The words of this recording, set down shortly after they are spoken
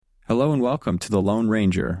Hello and welcome to The Lone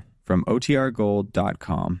Ranger from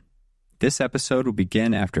OTRGold.com. This episode will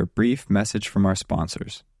begin after a brief message from our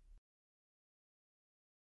sponsors.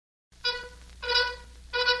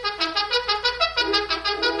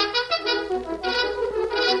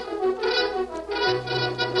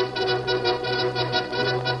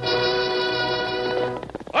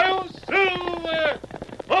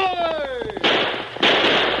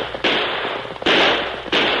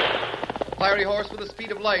 Fiery horse with the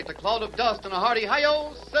speed of light, a cloud of dust, and a hearty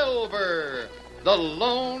hi-yo, Silver, the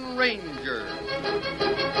Lone Ranger.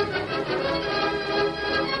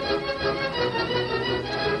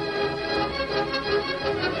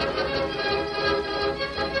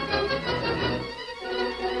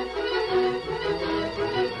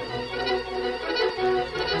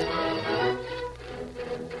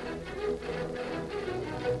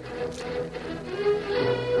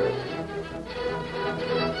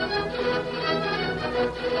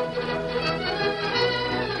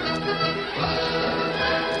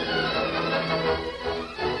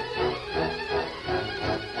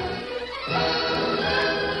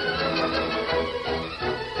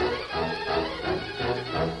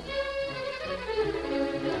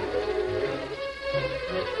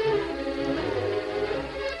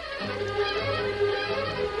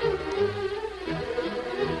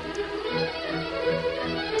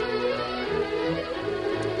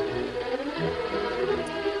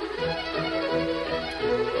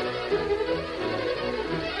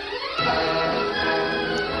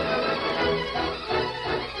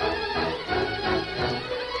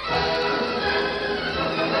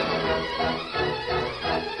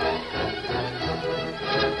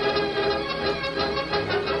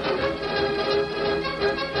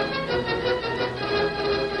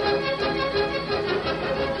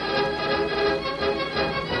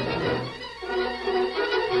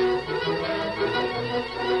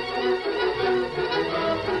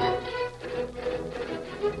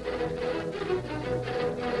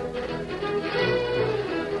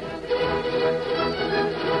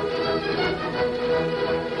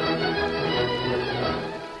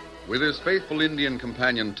 With his faithful Indian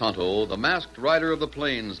companion Tonto, the masked rider of the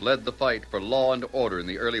plains led the fight for law and order in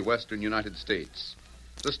the early western United States.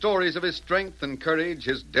 The stories of his strength and courage,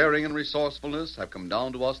 his daring and resourcefulness have come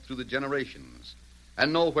down to us through the generations.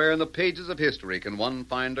 And nowhere in the pages of history can one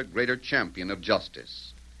find a greater champion of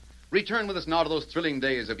justice. Return with us now to those thrilling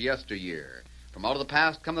days of yesteryear. From out of the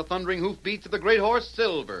past come the thundering hoofbeats of the great horse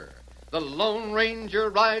Silver. The Lone Ranger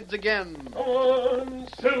rides again. Come on,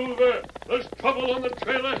 Silver. There's trouble on the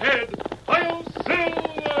trail ahead. Hi-yo,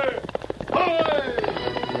 Silver! Hi!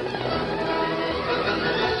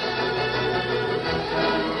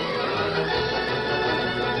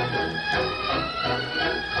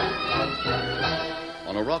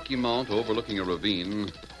 On a rocky mount overlooking a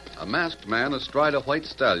ravine, a masked man astride a white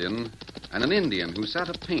stallion and an Indian who sat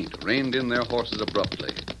a paint reined in their horses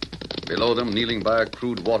abruptly. Below them, kneeling by a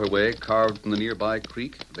crude waterway carved from the nearby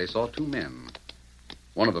creek, they saw two men.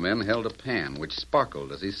 One of the men held a pan which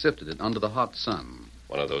sparkled as he sifted it under the hot sun.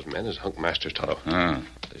 One of those men is Hunk Masters, Tonto. Ah.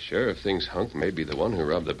 The sheriff thinks Hunk may be the one who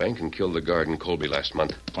robbed the bank and killed the guard in Colby last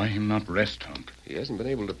month. Why him not rest, Hunk? He hasn't been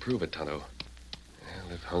able to prove it, Tonto.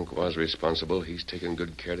 Well, if Hunk was responsible, he's taken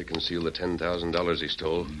good care to conceal the $10,000 he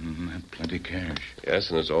stole. Had plenty cash. Yes,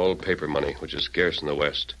 and it's all paper money, which is scarce in the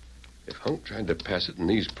West. If Hunk tried to pass it in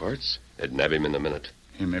these parts, they'd nab him in a minute.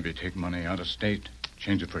 He maybe take money out of state,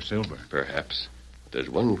 change it for silver. Perhaps. But there's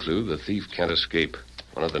one clue the thief can't escape.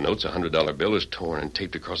 One of the notes, a $100 bill, is torn and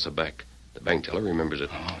taped across the back. The bank teller remembers it.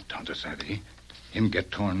 Oh, Tonto savvy. Him get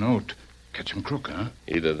torn note. Catch him crook, huh?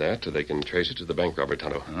 Either that or they can trace it to the bank robber,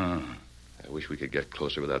 Tonto. Ah. I wish we could get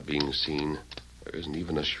closer without being seen. There isn't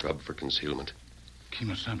even a shrub for concealment.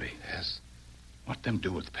 Kimosabe. Yes? What them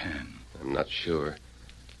do with pan? I'm not sure.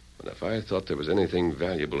 But if I thought there was anything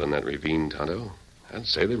valuable in that ravine, Tonto, I'd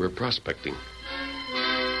say they were prospecting.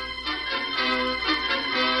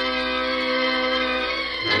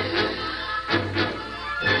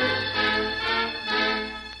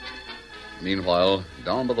 Meanwhile,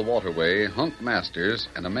 down by the waterway, Hunk Masters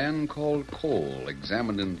and a man called Cole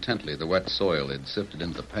examined intently the wet soil they'd sifted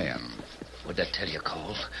into the pan. What'd that tell you,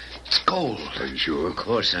 Cole? It's gold. Are you sure? Of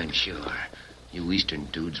course I'm sure. You Eastern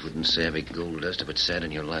dudes wouldn't savvy gold dust if it sat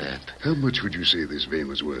in your lap. How much would you say this vein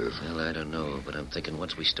was worth? Well, I don't know, but I'm thinking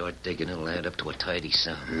once we start digging, it'll add up to a tidy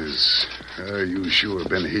sum. Yes. Are you sure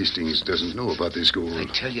Ben Hastings doesn't know about this gold? I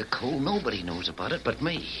tell you, Cole, nobody knows about it but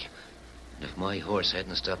me. And if my horse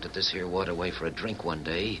hadn't stopped at this here waterway for a drink one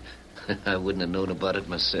day, I wouldn't have known about it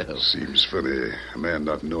myself. Seems funny, a man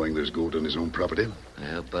not knowing there's gold on his own property.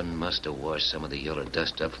 Well, Bun must have washed some of the yellow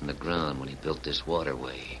dust up from the ground when he built this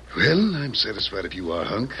waterway. Well, I'm satisfied if you are,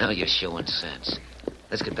 Hunk. Now you're showing sense.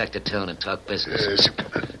 Let's get back to town and talk business. Yes.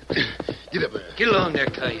 Get up there. Get along there,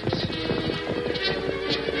 Coyote.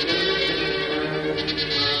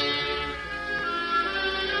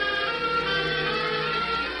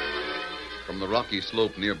 From the rocky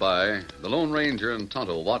slope nearby, the Lone Ranger and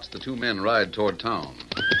Tonto watched the two men ride toward town.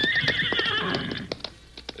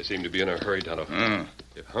 They seem to be in a hurry, Tonto.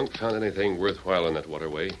 If Hunk found anything worthwhile in that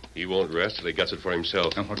waterway, he won't rest till he gets it for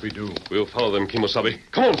himself. Now, what we do? We'll follow them, Kimosabe.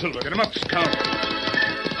 Come on, Silver. Get him up, Scout.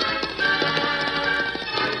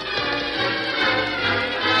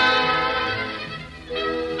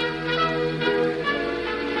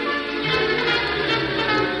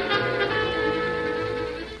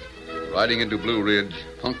 Riding into Blue Ridge,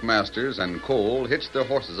 Punk Masters and Cole hitched their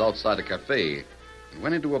horses outside a cafe and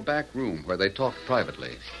went into a back room where they talked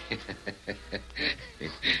privately.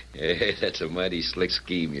 Yeah, that's a mighty slick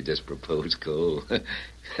scheme you just proposed, Cole.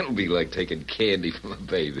 It'll be like taking candy from a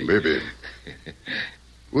baby. Maybe.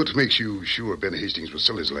 What makes you sure Ben Hastings will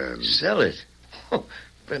sell his land? Sell it? Oh,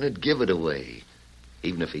 Ben'd give it away,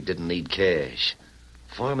 even if he didn't need cash.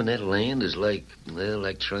 Farming that land is like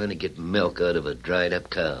trying to get milk out of a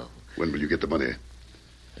dried-up cow. When will you get the money?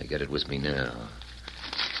 I got it with me now.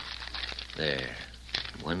 There.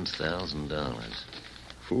 $1,000.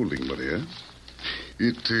 Folding money, huh?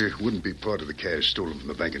 It wouldn't be part of the cash stolen from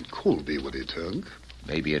the bank in Colby, would it, Hunk?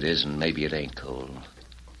 Maybe it is and maybe it ain't, Cole.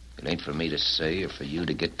 It ain't for me to say or for you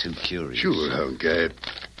to get too curious. Sure, Hunk.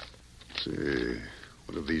 Say,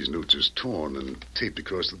 one of these notes is torn and taped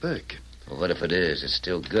across the back. Well, what if it is? It's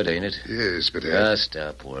still good, ain't it? Yes, but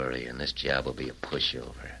Stop worrying. This job will be a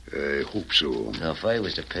pushover. I hope so. Now, if I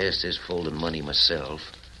was to pass this folding money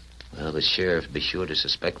myself, well, the sheriff'd be sure to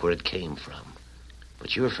suspect where it came from.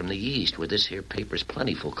 But you're from the east, where this here paper's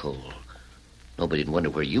plentiful, Cole. Nobody'd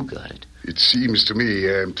wonder where you got it. It seems to me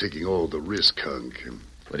I'm taking all the risk, Hunk.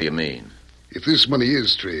 What do you mean? If this money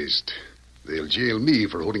is traced, they'll jail me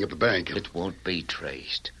for holding up the bank. It won't be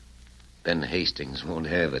traced. Ben Hastings won't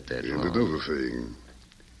have it that long. And another thing,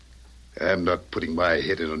 I'm not putting my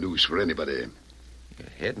head in a noose for anybody. Your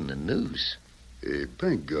head in the noose? A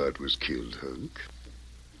bank guard was killed, Hunk.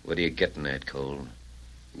 What are you getting at, Cole?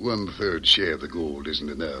 1/3 share of the gold isn't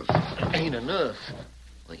enough. Ain't enough?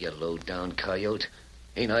 Well, you low-down coyote.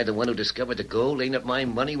 Ain't I the one who discovered the gold? Ain't it my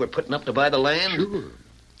money we're putting up to buy the land? Sure.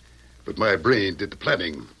 But my brain did the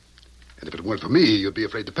planning. And if it weren't for me, you'd be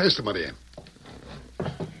afraid to pass the money.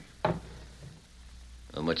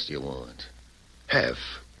 How much do you want? Half.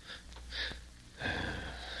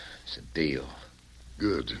 It's a deal.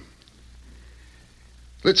 Good.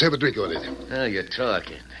 Let's have a drink on it. Now you're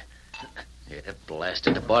talking. Yeah,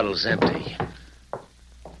 blasted. The bottle's empty.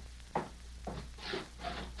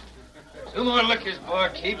 2 more liquors,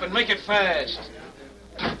 barkeep, and make it fast.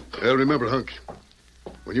 Well, remember, Hunk,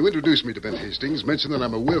 when you introduce me to Ben Hastings, mention that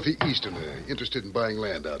I'm a wealthy Easterner interested in buying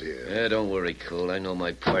land out here. Yeah, don't worry, Cole. I know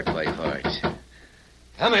my part by heart.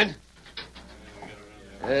 Come in.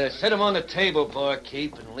 Set him on the table,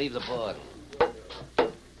 barkeep, and leave the bottle.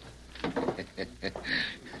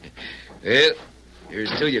 Well,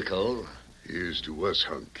 here's to you, Cole. Here's to us,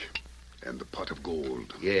 Hunk, and the pot of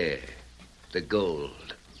gold. Yeah, the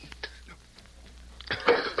gold.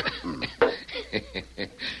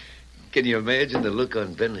 Can you imagine the look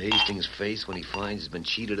on Ben Hastings' face when he finds he's been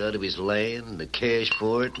cheated out of his land, the cash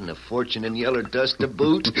for it, and a fortune in yellow dust to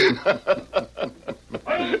boot?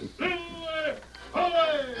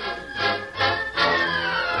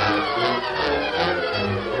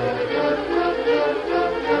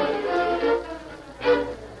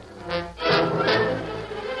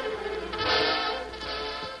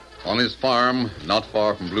 On his farm, not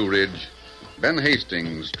far from Blue Ridge, Ben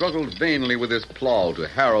Hastings struggled vainly with his plow to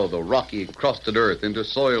harrow the rocky, crusted earth into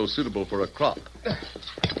soil suitable for a crop.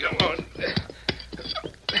 Come on.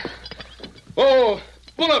 Oh,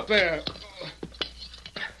 pull up there.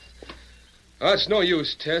 Oh, it's no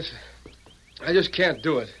use, Tess. I just can't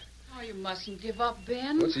do it. Oh, you mustn't give up,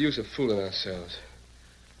 Ben. What's the use of fooling ourselves?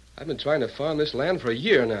 I've been trying to farm this land for a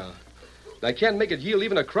year now. And I can't make it yield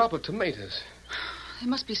even a crop of tomatoes. There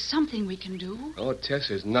must be something we can do. Oh, Tess,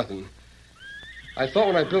 there's nothing. I thought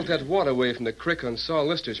when I built that waterway from the creek on Saul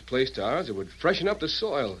Lister's place to ours, it would freshen up the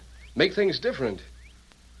soil, make things different.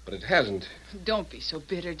 But it hasn't. Don't be so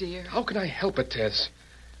bitter, dear. How can I help it, Tess?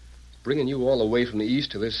 Bringing you all the way from the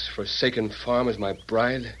east to this forsaken farm as my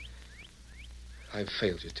bride. I've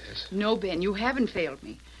failed you, Tess. No, Ben, you haven't failed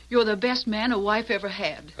me. You're the best man a wife ever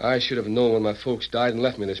had. I should have known when my folks died and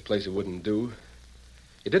left me this place it wouldn't do.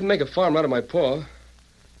 It didn't make a farmer out of my pa.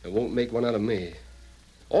 It won't make one out of me.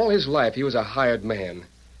 All his life, he was a hired man,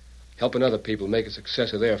 helping other people make a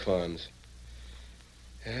success of their farms.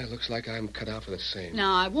 Yeah, looks like I'm cut out for the same.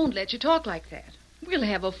 Now, I won't let you talk like that. We'll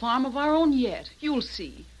have a farm of our own yet. You'll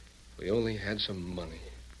see. We only had some money.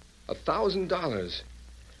 $1,000.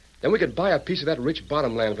 Then we could buy a piece of that rich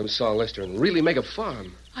bottomland from Saul Lister and really make a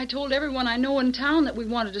farm. I told everyone I know in town that we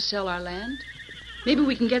wanted to sell our land. Maybe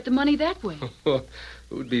we can get the money that way.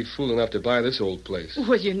 Who'd be fool enough to buy this old place?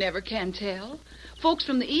 Well, you never can tell. Folks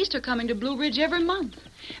from the east are coming to Blue Ridge every month.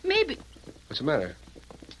 Maybe... What's the matter?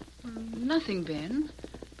 Nothing, Ben.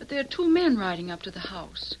 But there are two men riding up to the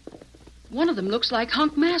house. One of them looks like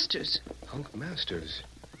Hunk Masters. Hunk Masters?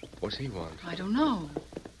 What's he want? I don't know.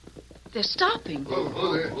 They're stopping.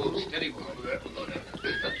 Steady.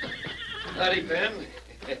 Howdy, Ben.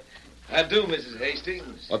 How do, Mrs.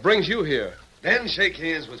 Hastings? What brings you here? Ben, shake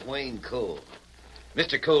hands with Wayne Cole.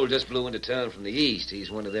 Mr. Cole just blew into town from the east.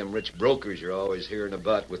 He's one of them rich brokers you're always hearing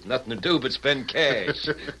about with nothing to do but spend cash.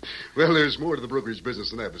 Well, there's more to the brokerage business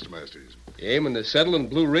than that, Mr. Masters. You aiming to settle in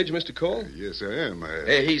Blue Ridge, Mr. Cole? Yes, I am.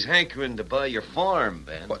 Hey, he's hankering to buy your farm,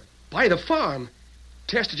 Ben. What? Buy the farm?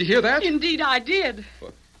 Tess, did you hear that? Indeed, I did.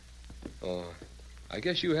 Oh, I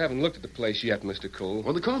guess you haven't looked at the place yet, Mr. Cole.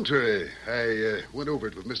 On the contrary, I went over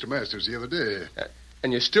it with Mr. Masters the other day.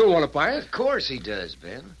 And you still want to buy it? Of course he does,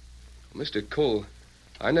 Ben. Mr. Cole,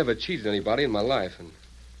 I never cheated anybody in my life, and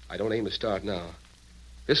I don't aim to start now.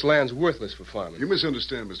 This land's worthless for farming. You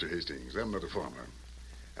misunderstand, Mr. Hastings. I'm not a farmer.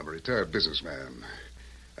 I'm a retired businessman.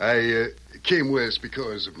 I came west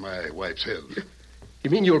because of my wife's health. You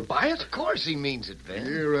mean you'll buy it? Of course he means it, Ben.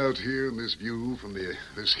 Here, out here, in this view from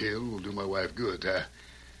this hill will do my wife good.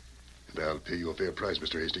 And I'll pay you a fair price,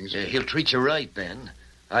 Mr. Hastings. He'll treat you right, Ben.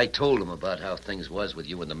 I told him about how things was with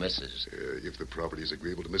you and the missus. If the property is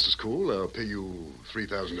agreeable to Mrs. Cole, I'll pay you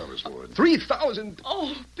 $3,000 for it. $3,000?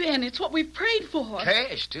 Oh, Ben, it's what we've prayed for.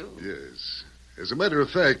 Cash, too. Yes. As a matter of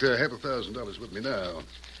fact, I have $1,000 with me now.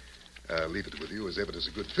 I'll leave it with you as evidence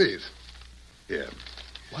of good faith. Here.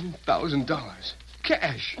 $1,000.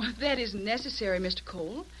 Cash. Well, that isn't necessary, Mr.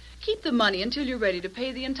 Cole. Keep the money until you're ready to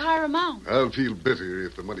pay the entire amount. I'll feel better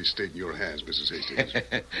if the money stayed in your hands, Mrs. Hastings.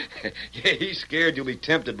 Yeah, he's scared you'll be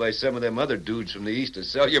tempted by some of them other dudes from the east to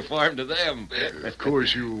sell your farm to them. Of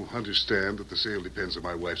course, you understand that the sale depends on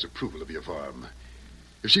my wife's approval of your farm.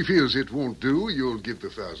 If she feels it won't do, you'll give the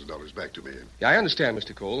 $1,000 back to me. Yeah, I understand,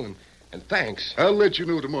 Mr. Cole, and thanks. I'll let you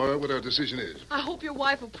know tomorrow what our decision is. I hope your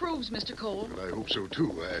wife approves, Mr. Cole. And I hope so,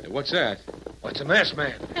 too. What's that? What's a masked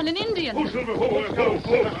man? And an Indian. Silver, let's go.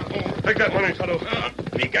 Take that money, Tonto.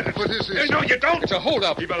 Me get it. What is this? No, you don't. It's a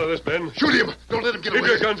holdup. Keep out of this, Ben. Shoot him! Don't let him get Keep away.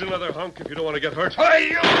 your guns in leather, Hunk, if you don't want to get hurt. Hey,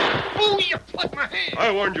 you! Oh, you plucked my hand.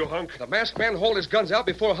 I warned you, Hunk. The masked man hauled his guns out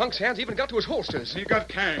before Hunk's hands even got to his holsters. He got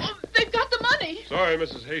cash. Oh, they've got the money. Sorry,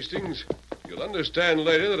 Mrs. Hastings. You'll understand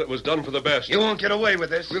later that it was done for the best. You won't get away with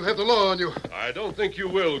this. We'll have the law on you. I don't think you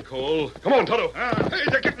will, Cole. Come on, Tonto. Hey,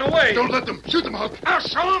 they're getting away. Don't let them. Shoot them, Hunk. I'll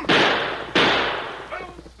show them.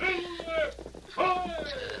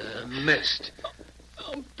 Missed.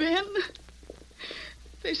 Oh, Ben.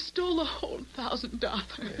 They stole the whole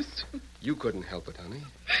 $1,000. You couldn't help it, honey.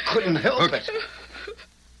 Couldn't help it.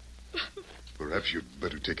 Perhaps you'd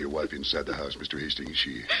better take your wife inside the house, Mr. Hastings.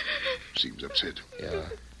 She seems upset. Yeah.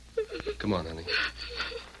 Come on, honey.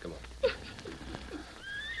 Come on.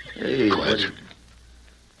 Hey, Quiet.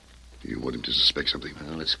 You want him to suspect something?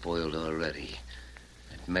 Well, it's spoiled already.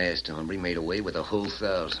 That masked hombre made away with a whole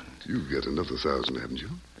 1,000. You've got another 1,000, haven't you?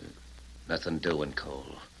 Nothing doing,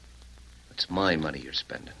 Cole. It's my money you're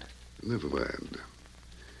spending. Never mind.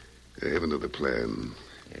 I have another plan.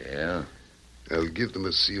 Yeah? I'll give them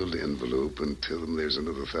a sealed envelope and tell them there's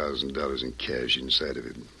another $1,000 in cash inside of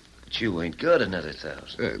it. But you ain't got another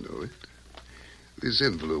 1,000. I know it. This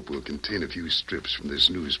envelope will contain a few strips from this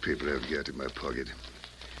newspaper I've got in my pocket.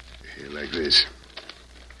 Here, like this.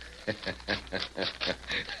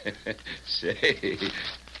 Say,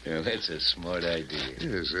 well, that's a smart idea.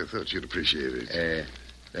 Yes, I thought you'd appreciate it.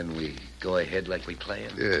 Then we go ahead like we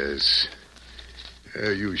planned? Yes.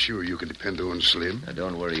 Are you sure you can depend on Slim? Now,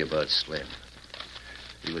 don't worry about Slim.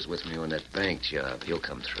 He was with me on that bank job. He'll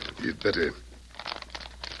come through. You'd better.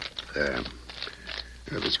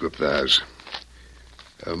 Let's go up to the house.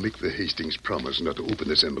 I'll make the Hastings promise not to open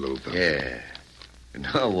this envelope. Yeah. And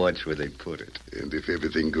I'll watch where they put it. And if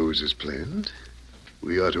everything goes as planned,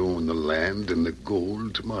 we ought to own the land and the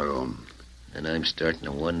gold tomorrow. And I'm starting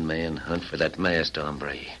a one-man hunt for that masked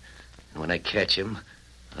hombre. And when I catch him,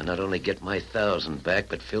 I not only get my 1,000 back,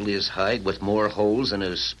 but fill his hide with more holes than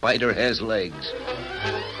a spider has legs.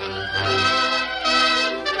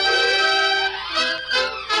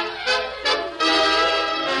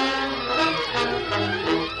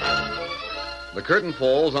 The curtain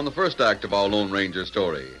falls on the first act of our Lone Ranger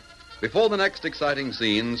story. Before the next exciting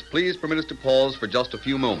scenes, please permit us to pause for just a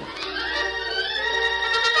few moments.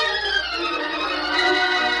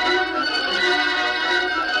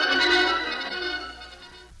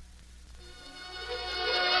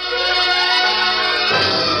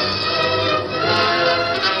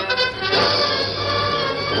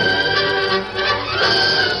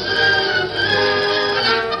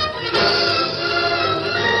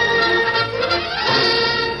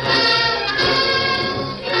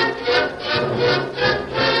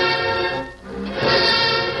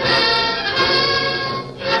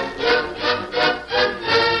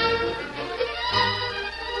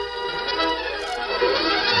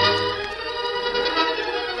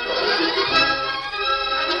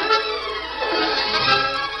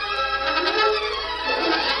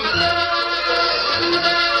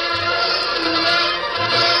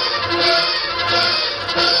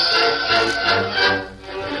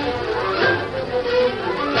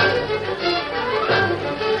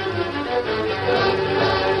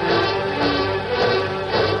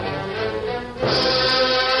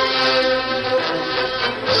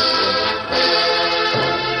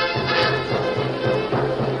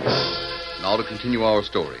 Now to continue our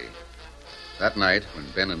story. That night, when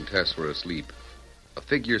Ben and Tess were asleep, a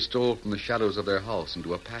figure stole from the shadows of their house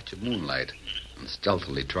into a patch of moonlight and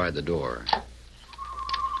stealthily tried the door.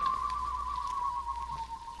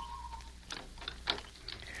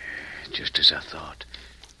 Just as I thought.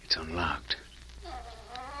 It's unlocked.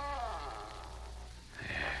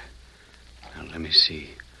 Now, let me see.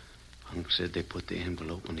 Unc said they put the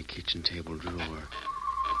envelope on the kitchen table drawer.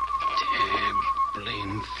 Damn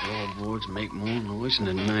blame floorboards make more noise than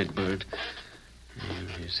a night bird. And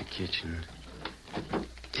here's the kitchen.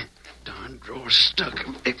 Darn drawer's stuck.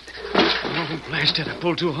 Oh, blast it. I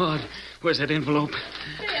pulled too hard. Where's that envelope?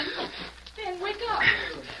 Ben, wake up.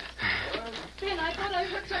 Ben, I thought I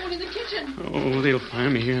heard someone in the kitchen. Oh, they'll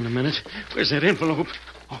find me here in a minute. Where's that envelope?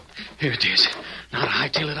 Oh, here it is. Now to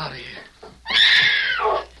hightail it out of here.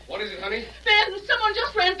 What is it, honey? Ben, someone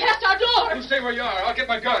just ran past our door. You stay where you are. I'll get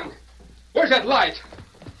my gun. Where's that light?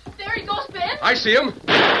 There he goes, Ben. I see him.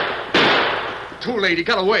 Too late. He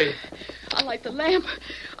got away. I'll light the lamp.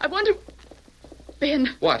 I wonder...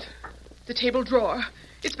 Ben. What? The table drawer.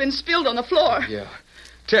 It's been spilled on the floor. Yeah.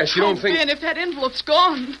 Tess, you don't think... Ben, if that envelope's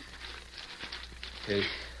gone...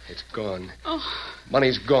 It's gone. Oh.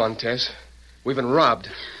 Money's gone, Tess. We've been robbed.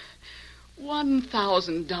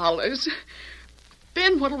 $1,000.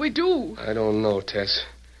 Ben, what'll we do? I don't know, Tess.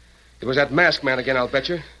 It was that masked man again, I'll bet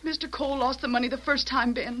you. Mr. Cole lost the money the first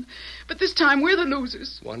time, Ben. But this time we're the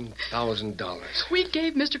losers. $1,000. We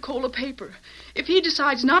gave Mr. Cole a paper. If he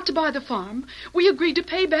decides not to buy the farm, we agreed to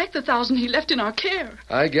pay back the $1,000 he left in our care.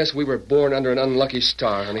 I guess we were born under an unlucky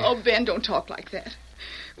star, honey. Oh, Ben, don't talk like that.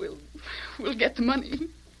 We'll get the money.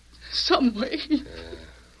 Some way.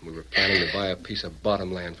 We were planning to buy a piece of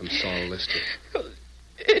bottom land from Saul Lister.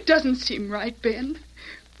 It doesn't seem right, Ben.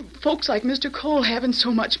 Folks like Mr. Cole having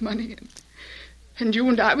so much money, and you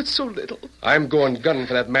and I with so little. I'm going gunning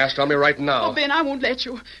for that masked army right now. Oh, Ben, I won't let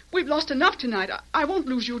you. We've lost enough tonight. I won't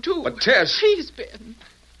lose you, too. But, Tess... Please, Ben.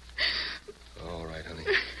 All right, honey.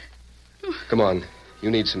 Come on. You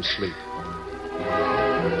need some sleep.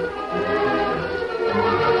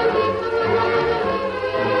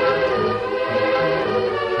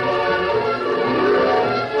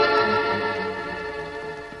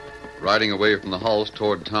 Riding away from the house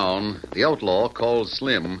toward town, the outlaw, called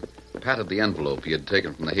Slim, patted the envelope he had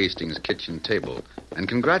taken from the Hastings kitchen table and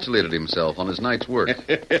congratulated himself on his night's work.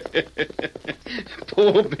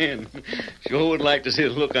 Poor Ben. Sure would like to see the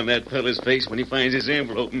look on that fella's face when he finds his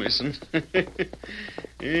envelope missing.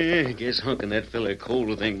 Yeah, I guess Hunk and that fella Cole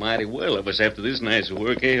will think mighty well of us after this night's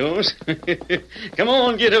work, eh, Hoss? Come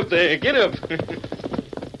on, get up there. Get up.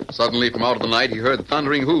 Suddenly, from out of the night, he heard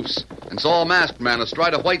thundering hoofs and saw a masked man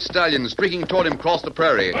astride a white stallion streaking toward him across the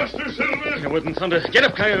prairie. Buster Silver! You wouldn't thunder. Get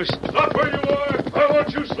up, Coyote. Stop where you are! I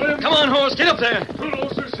want you, Slim! Come on, Hoss, get up there!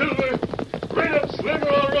 Toodles, Sir Silver! Rein up, Slim,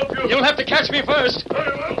 or I'll rope you! You'll have to catch me first.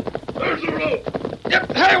 Very well. There's the rope!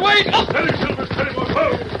 Yep, hey, wait! Oh. Steady, Silver, steady, boy.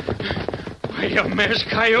 Ho! Why, you masked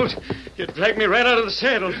coyote. You dragged me right out of the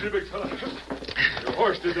saddle. Easy, big fella. Your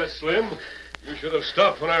horse did that, Slim. You should have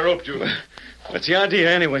stopped when I roped you. What's the idea,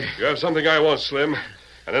 anyway? You have something I want, Slim.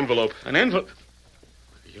 An envelope. An envelope?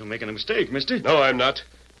 You're making a mistake, mister. No, I'm not.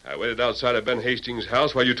 I waited outside of Ben Hastings'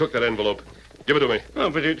 house while you took that envelope. Give it to me. Oh,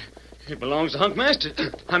 but it belongs to Hunk Master.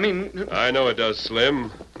 I mean... I know it does,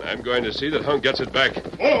 Slim. I'm going to see that Hunk gets it back.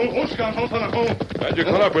 Glad you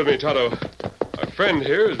caught up with me, Tonto. Our friend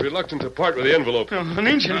here is reluctant to part with the envelope. Oh, an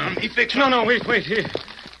Injun. He fixed... No, wait.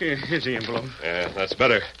 Here's the envelope. Yeah, that's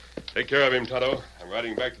better. Take care of him, Tonto. I'm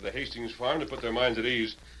riding back to the Hastings farm to put their minds at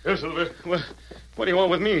ease. Here, Silver. What do you want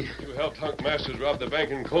with me? You helped Hunk Masters rob the bank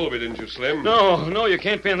in Colby, didn't you, Slim? No, you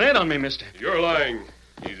can't pin that on me, mister. You're lying.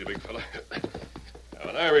 Easy, big fella. Now,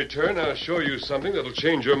 when I return, I'll show you something that'll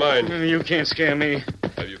change your mind. You can't scare me.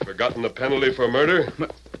 Have you forgotten the penalty for murder?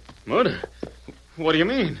 Murder? What do you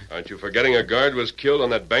mean? Aren't you forgetting a guard was killed on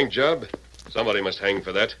that bank job? Somebody must hang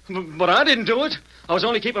for that. But I didn't do it. I was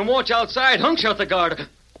only keeping watch outside. Hunk shot the guard.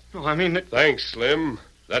 No, I mean... Thanks, Slim.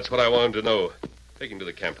 That's what I wanted to know. Take him to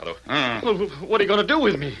the camp, Tonto. Well, what are you going to do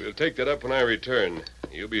with me? We'll take that up when I return.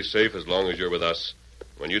 You'll be safe as long as you're with us.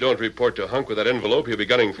 When you don't report to Hunk with that envelope, he'll be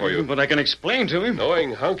gunning for you. But I can explain to him.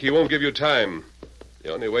 Knowing Hunk, he won't give you time.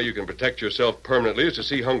 The only way you can protect yourself permanently is to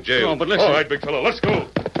see Hunk jailed. No, but listen... All right, big fella, let's go.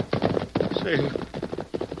 Say,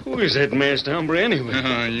 who is that masked hombre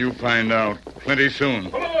anyway? You find out plenty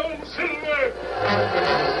soon. Come on, Silver!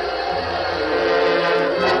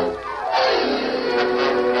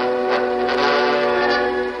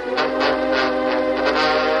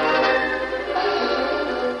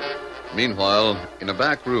 Meanwhile, in a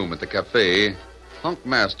back room at the cafe, Hunk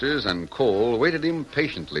Masters and Cole waited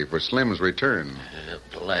impatiently for Slim's return.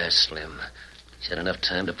 Blast, Slim. He's had enough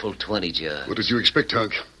time to pull 20 jobs. What did you expect,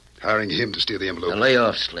 Hunk? Hiring him to steal the envelope? Now lay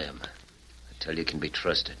off, Slim. I tell you, can be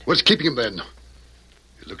trusted. What's keeping him, then?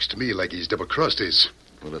 It looks to me like he's double-crossed us.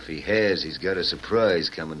 Well, if he has, he's got a surprise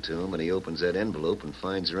coming to him, and he opens that envelope and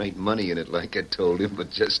finds there ain't money in it like I told him,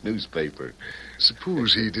 but just newspaper.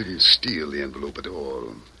 Suppose he didn't steal the envelope at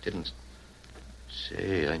all. Didn't?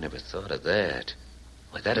 Say, I never thought of that.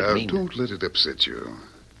 Why, that'd Now, mean... don't let it upset you.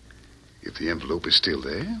 If the envelope is still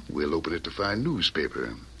there, we'll open it to find newspaper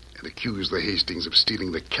and accuse the Hastings of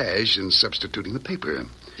stealing the cash and substituting the paper.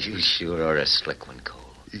 You sure are a slick one, Cole.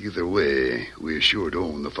 Either way, we're sure to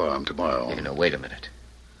own the farm tomorrow. Now, wait a minute.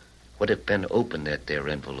 What if Ben opened that there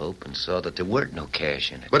envelope and saw that there weren't no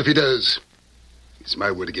cash in it? What if he does? It's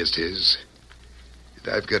my word against his.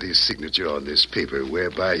 And I've got his signature on this paper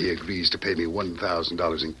whereby he agrees to pay me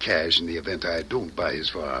 $1,000 in cash in the event I don't buy his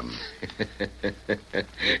farm.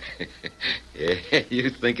 Yeah, you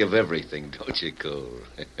think of everything, don't you, Cole?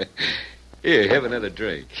 Here, have another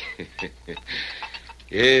drink.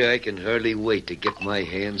 Yeah, I can hardly wait to get my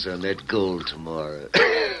hands on that gold tomorrow.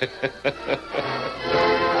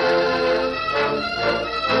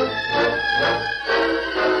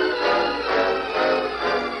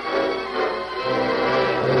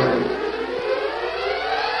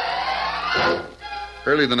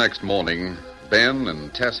 Early the next morning, Ben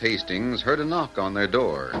and Tess Hastings heard a knock on their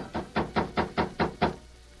door.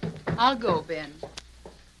 I'll go, Ben.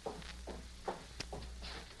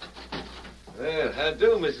 Well, how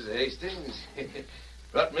do, Mrs. Hastings?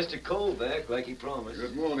 Brought Mr. Cole back like he promised.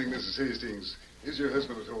 Good morning, Mrs. Hastings. Is your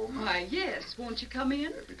husband at home? Why, yes. Won't you come in?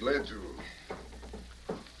 I'd be glad to.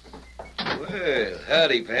 Well,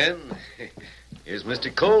 howdy, Ben. Here's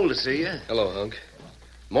Mr. Cole to see you. Hello, Hunk.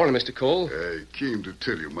 Morning, Mr. Cole. I came to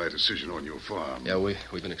tell you my decision on your farm. Yeah,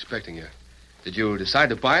 we've been expecting you. Did you decide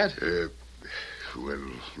to buy it?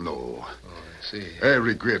 Well, no. Oh, I see. I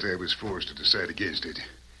regret I was forced to decide against it.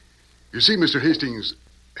 You see, Mr. Hastings,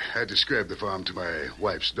 I described the farm to my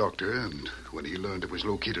wife's doctor, and when he learned it was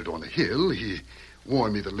located on a hill, he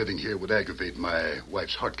warned me that living here would aggravate my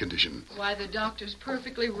wife's heart condition. Why, the doctor's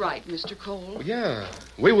perfectly right, Mr. Cole. Well, yeah.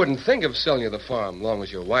 We wouldn't think of selling you the farm long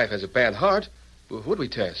as your wife has a bad heart. Would we,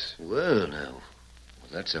 Tess? Well, now,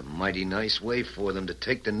 that's a mighty nice way for them to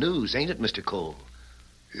take the news, ain't it, Mr. Cole?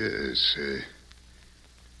 Yes,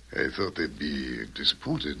 I thought they'd be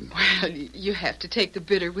disappointed. Well, you have to take the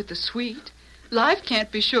bitter with the sweet. Life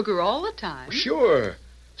can't be sugar all the time. Sure.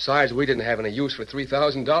 Besides, we didn't have any use for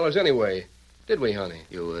 $3,000 anyway. Did we, honey?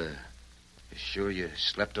 You sure you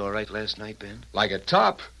slept all right last night, Ben? Like a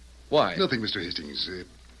top. Why? Nothing, Mr. Hastings.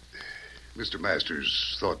 Mr.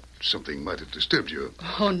 Masters thought something might have disturbed you.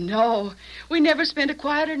 Oh, no. We never spent a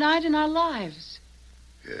quieter night in our lives.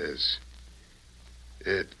 Yes.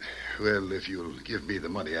 Well, if you'll give me the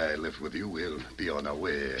money I left with you, we'll be on our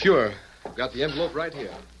way. Sure. I've got the envelope right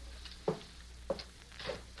here.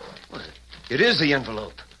 What? It is the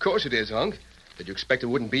envelope. Of course it is, Hunk. Did you expect it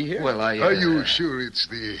wouldn't be here? Well, Are you sure it's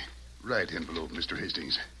the right envelope, Mr.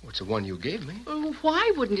 Hastings? What's the one you gave me?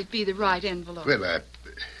 Why wouldn't it be the right envelope? Well,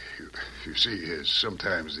 you see,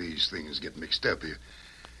 sometimes these things get mixed up.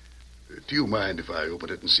 Do you mind if I open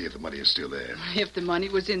it and see if the money is still there? If the money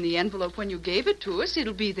was in the envelope when you gave it to us,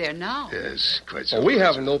 it'll be there now. Yes, quite so. Oh, we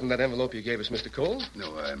haven't opened that envelope you gave us, Mr. Cole.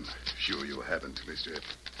 No, I'm sure you haven't, Mr.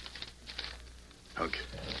 Hunk.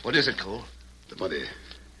 What is it, Cole? The money.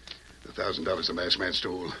 The $1,000 the masked man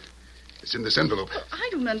stole. It's in this envelope. I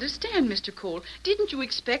don't understand, Mr. Cole. Didn't you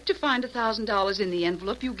expect to find $1,000 in the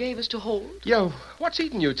envelope you gave us to hold? Yo, what's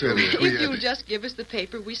eating you two? If you'll just give us the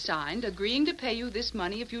paper we signed, agreeing to pay you this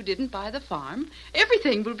money if you didn't buy the farm,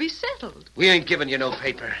 everything will be settled. We ain't giving you no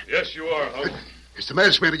paper. Yes, you are, Hunk. It's the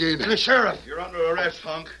masked man again. Sheriff. You're under arrest,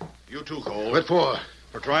 Hunk. You too, Cole. What for?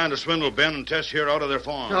 For trying to swindle Ben and Tess here out of their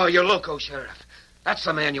farm. Oh, you're loco, Sheriff. That's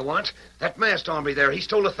the man you want. That masked hombre there. He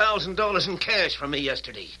stole $1,000 in cash from me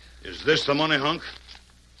yesterday. Is this the money, Hunk?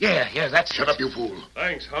 Yeah, that's Shut up, you fool.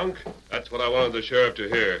 Thanks, Hunk. That's what I wanted the sheriff to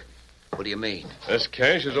hear. What do you mean? This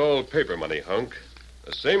cash is all paper money, Hunk.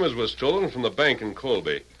 The same as was stolen from the bank in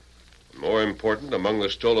Colby. More important, among the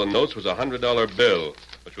stolen notes was a $100 bill,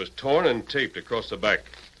 which was torn and taped across the back.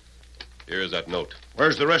 Here's that note.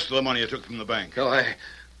 Where's the rest of the money you took from the bank? Oh,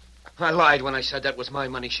 I lied when I said that was my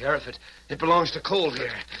money, Sheriff. It belongs to Cole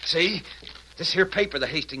here. See? This here paper the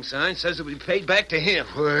Hastings signed says it will be paid back to him.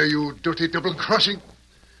 Why, you dirty double-crossing.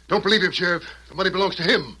 Don't believe him, Sheriff. The money belongs to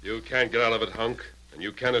him. You can't get out of it, Hunk, and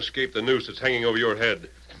you can't escape the noose that's hanging over your head.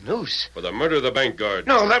 Noose? For the murder of the bank guard.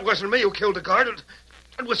 No, that wasn't me who killed the guard.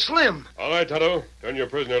 It was Slim. All right, Tonto. Turn your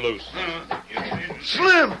prisoner loose.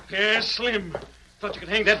 Slim! Yes, Slim. Thought you could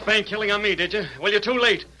hang that bank killing on me, did you? Well, you're too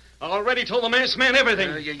late. I already told the masked man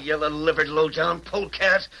everything. You yellow-livered, low-down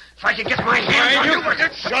polecat. If I could get my hands on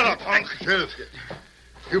you... Shut up, Hunk. Sheriff,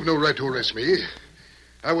 you've no right to arrest me.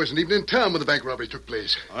 I wasn't even in town when the bank robbery took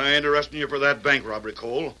place. I ain't arresting you for that bank robbery,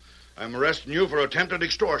 Cole. I'm arresting you for attempted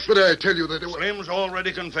extortion. But I tell you that... Slim's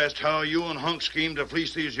already confessed how you and Hunk schemed to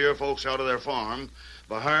fleece these here folks out of their farm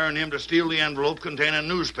by hiring him to steal the envelope containing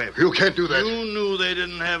newspaper. You can't do that. You knew they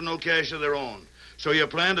didn't have no cash of their own. So you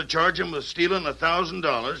planned to charge him with stealing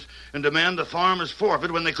 $1,000 and demand the farm is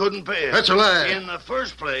forfeit when they couldn't pay it. That's a lie. In the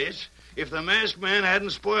first place, if the masked man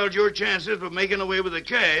hadn't spoiled your chances of making away with the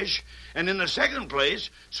cash, and in the second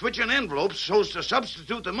place, switching envelopes so as to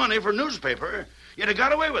substitute the money for newspaper, you'd have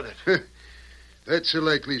got away with it. That's a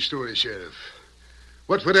likely story, Sheriff.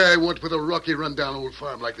 What would I want with a rocky, run-down old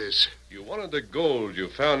farm like this? You wanted the gold you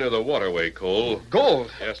found near the waterway, Cole.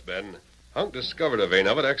 Gold? Yes, Ben. Hunk discovered a vein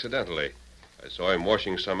of it accidentally. I saw him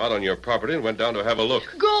washing some out on your property and went down to have a look.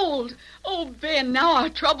 Gold! Oh, Ben, now our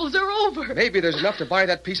troubles are over. Maybe there's enough to buy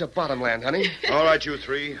that piece of bottomland, honey. All right, you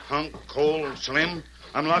three, Hunk, Cole, and Slim.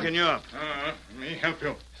 I'm locking you up. Let me help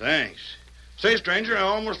you. Thanks. Say, stranger, I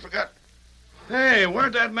almost forgot. Hey,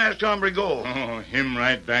 where'd that masked hombre go? Oh, him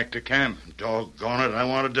right back to camp. Doggone it, I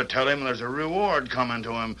wanted to tell him there's a reward coming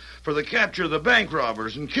to him for the capture of the bank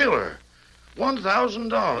robbers and killer.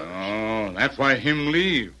 $1,000. Oh, that's why him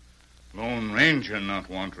leave. Lone Ranger not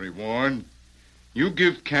want reward. You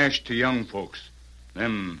give cash to young folks.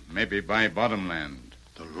 Them maybe buy bottomland.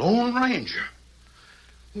 The Lone Ranger?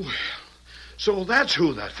 Well, so that's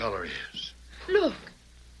who that feller is. Look,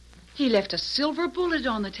 he left a silver bullet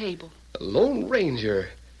on the table. The Lone Ranger.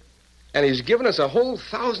 And he's given us a whole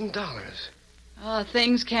 $1,000.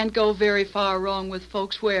 Things can't go very far wrong with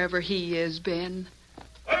folks wherever he is, Ben.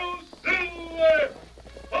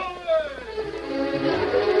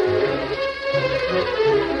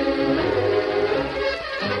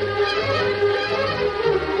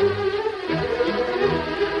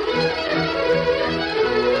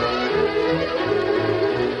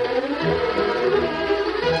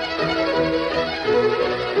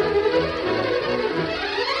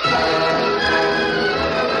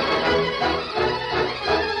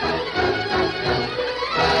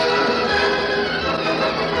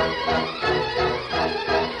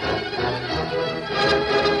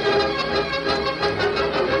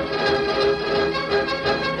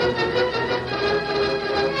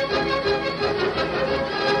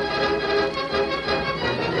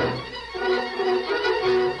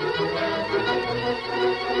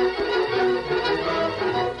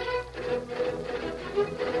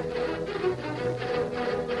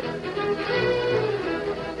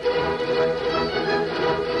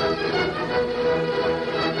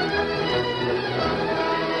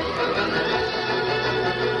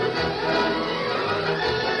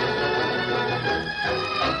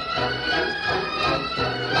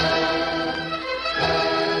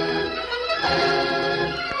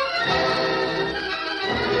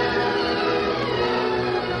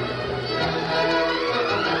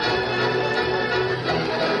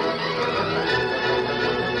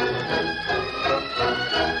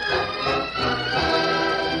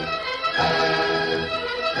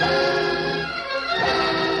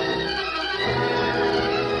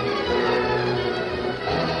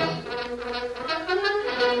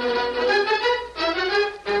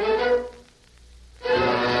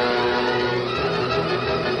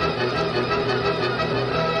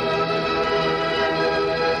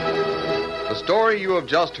 story you have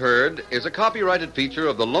just heard is a copyrighted feature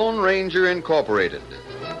of the Lone Ranger Incorporated.